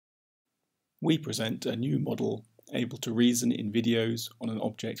We present a new model able to reason in videos on an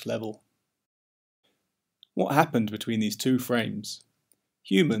object level. What happened between these two frames?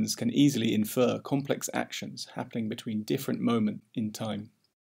 Humans can easily infer complex actions happening between different moments in time.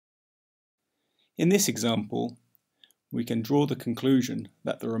 In this example, we can draw the conclusion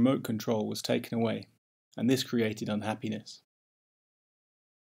that the remote control was taken away, and this created unhappiness.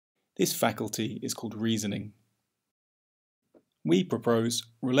 This faculty is called reasoning. We propose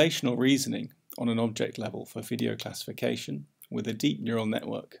relational reasoning on an object level for video classification with a deep neural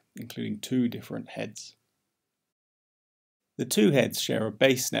network, including two different heads. The two heads share a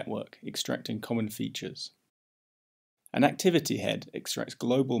base network extracting common features. An activity head extracts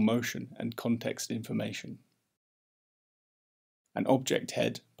global motion and context information. An object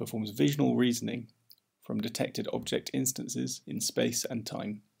head performs visual reasoning from detected object instances in space and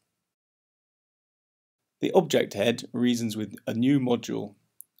time. The object head reasons with a new module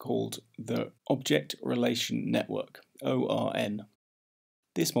called the Object Relation Network, ORN.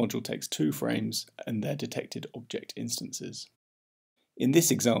 This module takes two frames and their detected object instances. In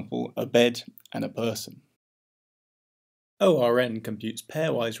this example, a bed and a person. ORN computes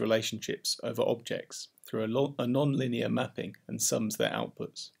pairwise relationships over objects through a non-linear mapping and sums their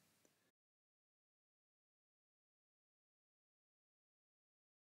outputs.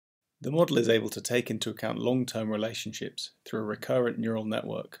 The model is able to take into account long-term relationships through a recurrent neural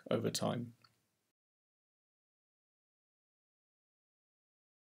network over time.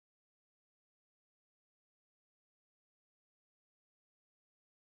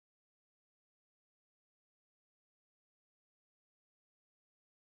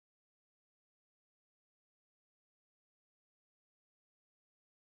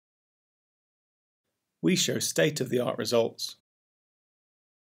 We show state-of-the-art results.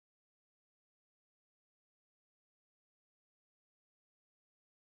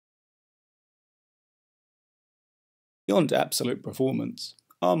 Beyond absolute performance,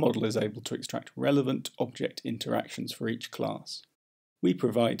 our model is able to extract relevant object interactions for each class. We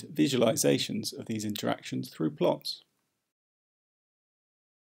provide visualizations of these interactions through plots.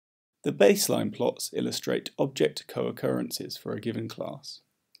 The baseline plots illustrate object co-occurrences for a given class.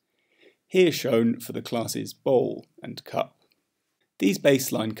 Here shown for the classes bowl and cup. These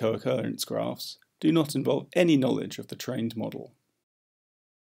baseline co-occurrence graphs do not involve any knowledge of the trained model.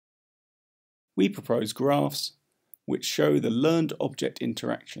 We propose graphs which show the learned object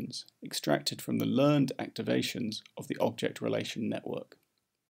interactions extracted from the learned activations of the object relation network.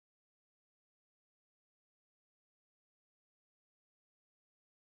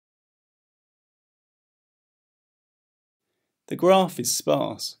 The graph is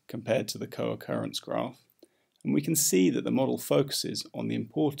sparse compared to the co-occurrence graph, and we can see that the model focuses on the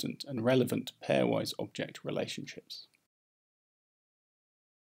important and relevant pairwise object relationships.